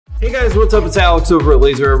Hey guys, what's up? It's Alex over at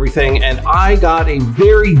Laser Everything, and I got a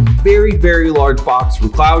very large box from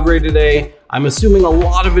Cloudray today. I'm assuming a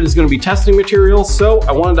lot of it is going to be testing material, so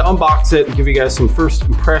I wanted to unbox it and give you guys some first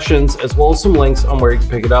impressions, as well as some links on where you can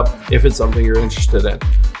pick it up if it's something you're interested in.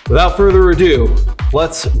 Without further ado,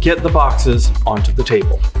 let's get the boxes onto the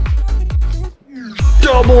table.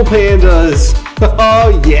 Double pandas!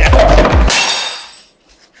 Oh yeah!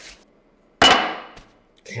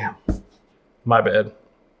 Damn. My bad.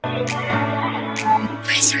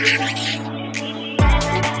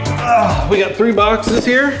 We got 3 boxes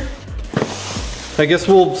here. I guess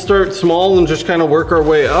we'll start small and just kind of work our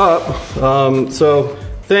way up. So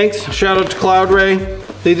thanks, shout out to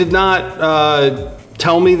Cloudray. They did not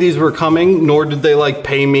tell me these were coming, nor did they like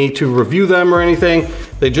pay me to review them or anything.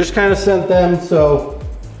 They just kind of sent them, so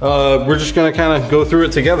we're just gonna kind of go through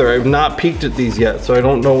it together. I've not peeked at these yet, so I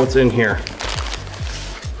don't know what's in here.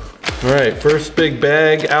 All right, first big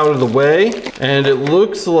bag out of the way, and it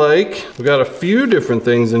looks like we got a few different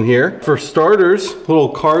things in here. For starters, little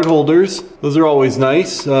card holders. Those are always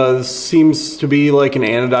nice. This seems to be like an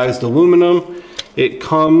anodized aluminum. It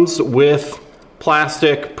comes with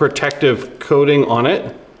plastic protective coating on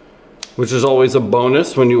it, which is always a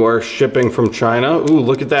bonus when you are shipping from China. Ooh,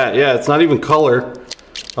 look at that. Yeah, it's not even color.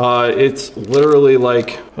 It's literally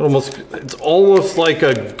like it's almost like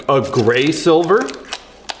a gray silver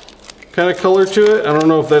kind of color to it. I don't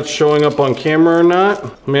know if that's showing up on camera or not.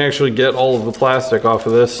 Let me actually get all of the plastic off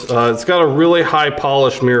of this. It's got a really high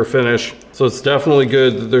polish mirror finish, so it's definitely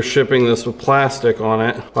good that they're shipping this with plastic on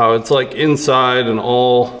it. Wow, it's like inside and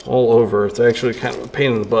all over. It's actually kind of a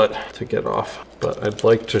pain in the butt to get off, but I'd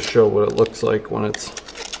like to show what it looks like when it's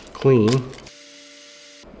clean.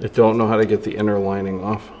 I don't know how to get the inner lining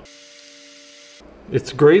off.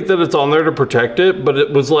 It's great that it's on there to protect it, but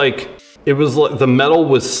it was like the metal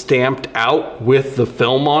was stamped out with the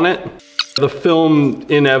film on it. The film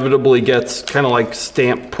inevitably gets kind of like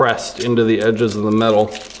stamp pressed into the edges of the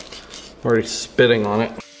metal. I'm already spitting on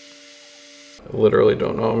it. I literally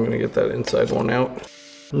don't know. I'm gonna get that inside one out.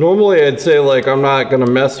 Normally I'd say like I'm not gonna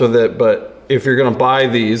mess with it, but if you're gonna buy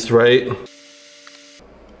these, right?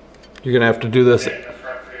 You're gonna have to do this.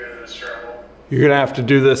 You're gonna have to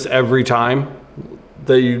do this every time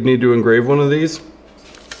that you need to engrave one of these.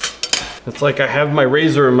 It's like I have my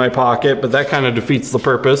razor in my pocket, but that kind of defeats the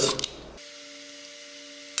purpose.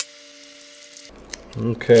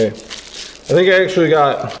 Okay. I think I actually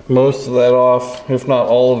got most of that off, if not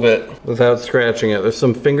all of it, without scratching it. There's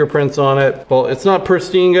some fingerprints on it. Well, it's not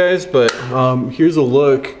pristine, guys, but here's a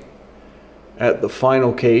look at the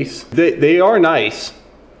final case. They are nice.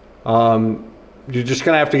 You're just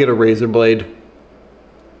gonna have to get a razor blade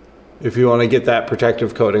if you want to get that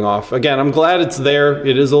protective coating off. Again, I'm glad it's there.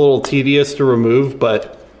 It is a little tedious to remove,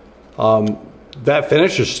 but that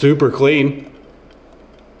finish is super clean.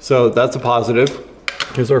 So that's a positive.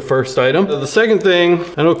 Here's our first item. The second thing,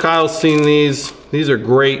 I know Kyle's seen these. These are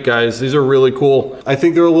great, guys. These are really cool. I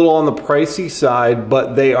think they're a little on the pricey side,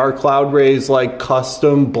 but they are Cloudray's like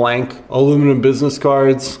custom blank aluminum business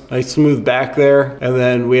cards. Nice smooth back there. And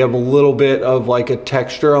then we have a little bit of like a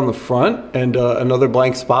texture on the front and another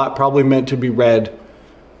blank spot, probably meant to be read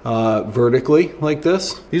vertically like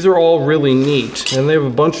this. These are all really neat, and they have a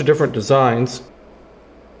bunch of different designs.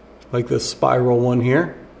 Like this spiral one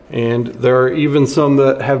here. And there are even some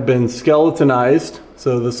that have been skeletonized.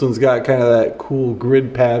 So this one's got kind of that cool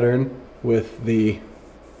grid pattern with the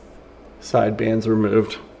side bands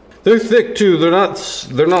removed. They're thick too. They're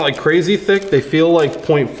not like crazy thick. They feel like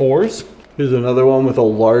 0.4s. Here's another one with a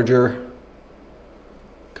larger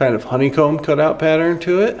kind of honeycomb cutout pattern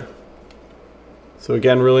to it. So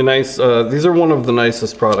again, really nice. These are one of the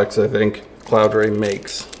nicest products I think Cloudray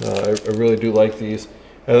makes. I really do like these.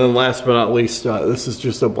 And then last but not least, this is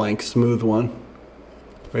just a blank smooth one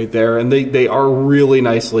right there. And they are really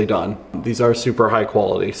nicely done. These are super high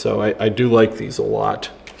quality, so I do like these a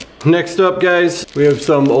lot. Next up, guys, we have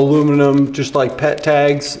some aluminum, just like pet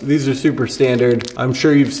tags. These are super standard. I'm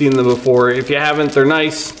sure you've seen them before. If you haven't, they're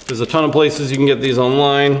nice. There's a ton of places you can get these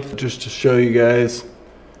online. Just to show you guys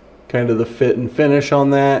kind of the fit and finish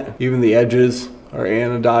on that. Even the edges are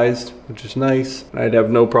anodized, which is nice. I'd have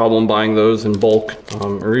no problem buying those in bulk,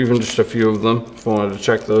 or even just a few of them if I wanted to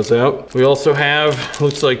check those out. We also have,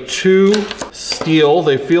 looks like 2 steel.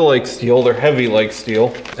 They feel like steel, they're heavy like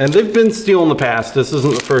steel. And they've been steel in the past. This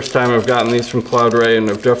isn't the first time I've gotten these from Cloudray, and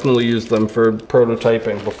I've definitely used them for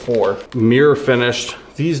prototyping before. Mirror finished.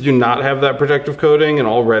 These do not have that protective coating, and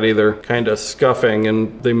already they're kind of scuffing,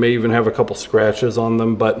 and they may even have a couple scratches on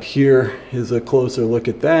them, but here is a closer look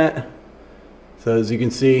at that. So as you can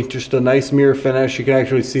see, just a nice mirror finish. You can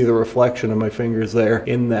actually see the reflection of my fingers there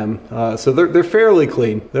in them. So they're fairly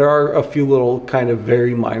clean. There are a few little kind of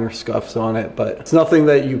very minor scuffs on it, but it's nothing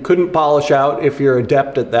that you couldn't polish out if you're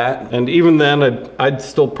adept at that. And even then, I'd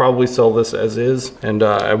still probably sell this as is, and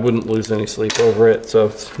I wouldn't lose any sleep over it. So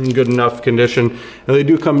it's in good enough condition. And they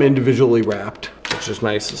do come individually wrapped, which is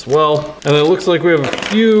nice as well. And it looks like we have a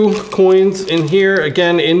few coins in here,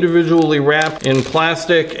 again, individually wrapped in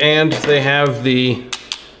plastic, and they have the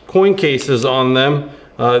coin cases on them.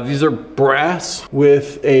 These are brass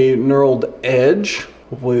with a knurled edge.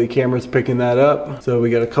 Hopefully the camera's picking that up. So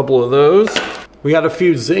we got a couple of those. We got a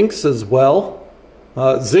few zincs as well.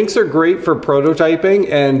 Zincs are great for prototyping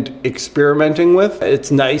and experimenting with. It's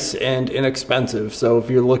nice and inexpensive. So if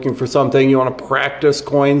you're looking for something, you want to practice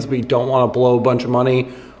coins, but you don't want to blow a bunch of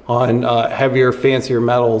money on heavier, fancier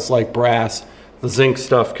metals like brass, the zinc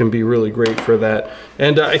stuff can be really great for that.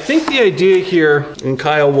 And I think the idea here, and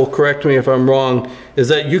Kyle will correct me if I'm wrong, is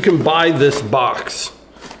that you can buy this box.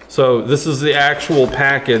 So this is the actual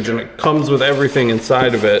package, and it comes with everything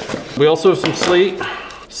inside of it. We also have some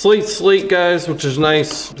Slate, guys, which is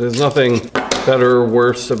nice. There's nothing better or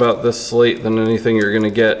worse about this Slate than anything you're gonna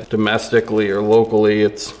get domestically or locally.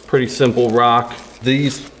 It's pretty simple rock.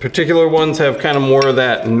 These particular ones have kind of more of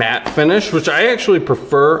that matte finish, which I actually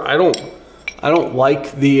prefer. I don't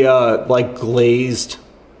like the like glazed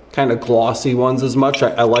kind of glossy ones as much.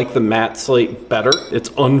 I like the matte Slate better.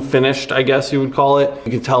 It's unfinished, I guess you would call it.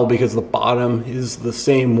 You can tell because the bottom is the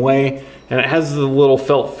same way. And it has the little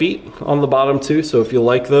felt feet on the bottom too, so if you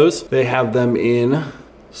like those, they have them in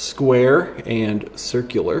square and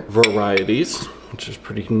circular varieties, which is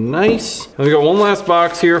pretty nice. And we got one last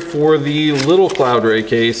box here for the little Cloudray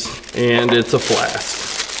case, and it's a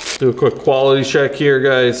Flask. Do a quick quality check here,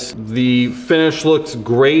 guys. The finish looks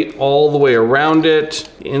great all the way around it.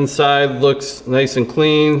 The inside looks nice and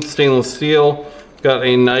clean, stainless steel. Got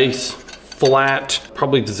a nice flat,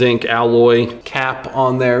 probably zinc alloy cap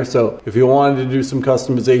on there. So if you wanted to do some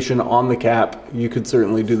customization on the cap, you could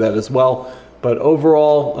certainly do that as well. But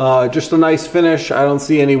overall, just a nice finish. I don't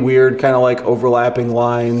see any weird kind of like overlapping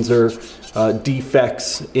lines or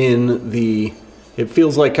defects in the, it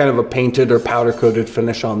feels like kind of a painted or powder coated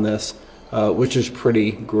finish on this, which is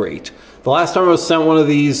pretty great. The last time I was sent one of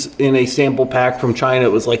these in a sample pack from China,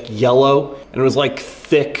 it was like yellow and it was like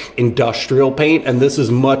thick industrial paint, and this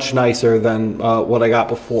is much nicer than what I got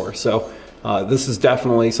before. So this is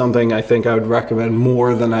definitely something I think I would recommend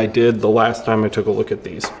more than I did the last time I took a look at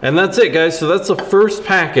these. And that's it, guys. So that's the first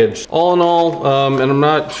package. All in all, and I'm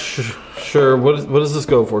not sure, what does this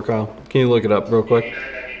go for, Kyle? Can you look it up real quick?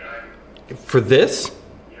 For this?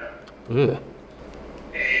 Yeah.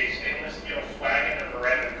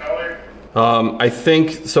 I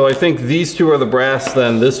think these two are the brass,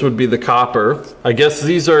 then this would be the copper. I guess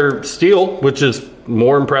these are steel, which is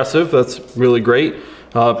more impressive. That's really great.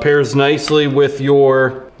 Pairs nicely with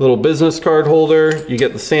your little business card holder. You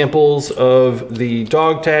get the samples of the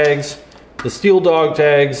dog tags, the steel dog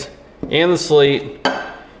tags, and the Slate,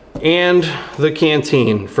 and the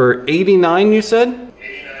canteen for $89, you said?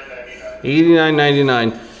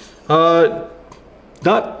 $89.99.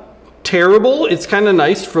 Not terrible. It's kind of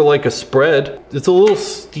nice for like a spread. It's a little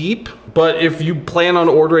steep, but if you plan on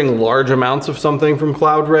ordering large amounts of something from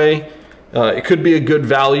Cloudray, it could be a good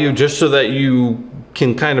value just so that you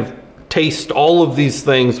can kind of taste all of these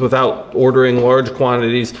things without ordering large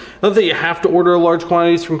quantities. Not that you have to order large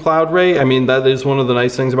quantities from Cloudray. I mean, that is one of the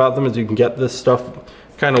nice things about them, is you can get this stuff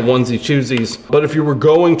kind of onesie choosies. But if you were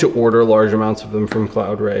going to order large amounts of them from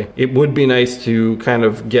Cloudray, it would be nice to kind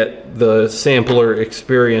of get the sampler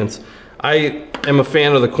experience. I am a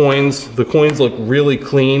fan of the coins. The coins look really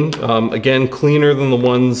clean. Again, cleaner than the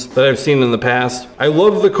ones that I've seen in the past. I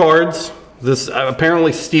love the cards. This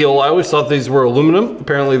apparently steel. I always thought these were aluminum.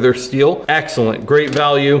 Apparently they're steel. Excellent, great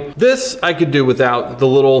value. This I could do without the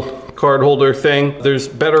little card holder thing. There's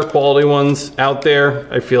better quality ones out there.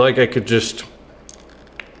 I feel like I could just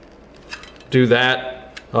do that.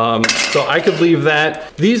 So I could leave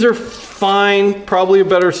that. These are fine, probably a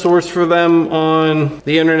better source for them on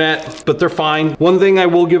the internet, but they're fine. One thing I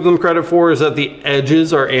will give them credit for is that the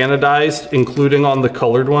edges are anodized, including on the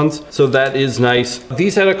colored ones, so that is nice.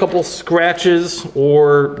 These had a couple scratches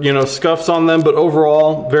or, you know, scuffs on them, but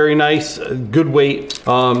overall, very nice, good weight.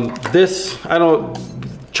 China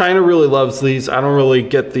really loves these. I don't really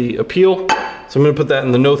get the appeal, so I'm gonna put that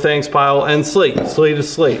in the no thanks pile. And Slate, Slate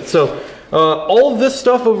is Slate. So all of this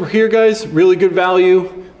stuff over here, guys, really good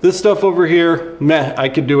value. This stuff over here, meh, I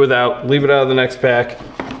could do without. Leave it out of the next pack.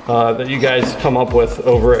 that you guys come up with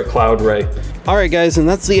over at Cloudray. All right, guys, and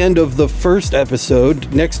that's the end of the first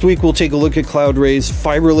episode. Next week, we'll take a look at Cloudray's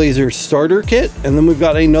fiber laser starter kit, and then we've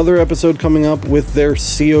got another episode coming up with their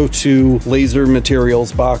CO2 laser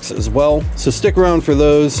materials box as well. So stick around for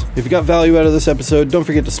those. If you got value out of this episode, don't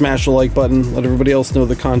forget to smash the like button. Let everybody else know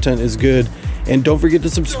the content is good. And don't forget to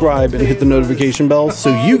subscribe and hit the notification bell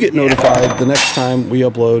so you get notified the next time we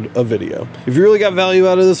upload a video. If you really got value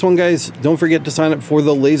out of this one, guys, don't forget to sign up for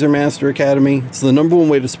the Laser Master Academy. It's the #1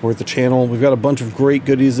 way to support the channel. We've got a bunch of great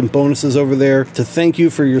goodies and bonuses over there to thank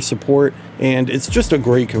you for your support, and it's just a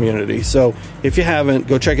great community. So if you haven't,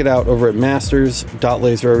 go check it out over at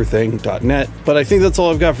masters.lasereverything.net. But I think that's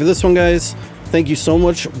all I've got for this one, guys. Thank you so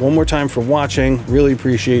much one more time for watching. Really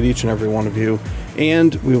appreciate each and every one of you.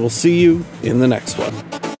 And we will see you in the next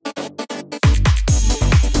one.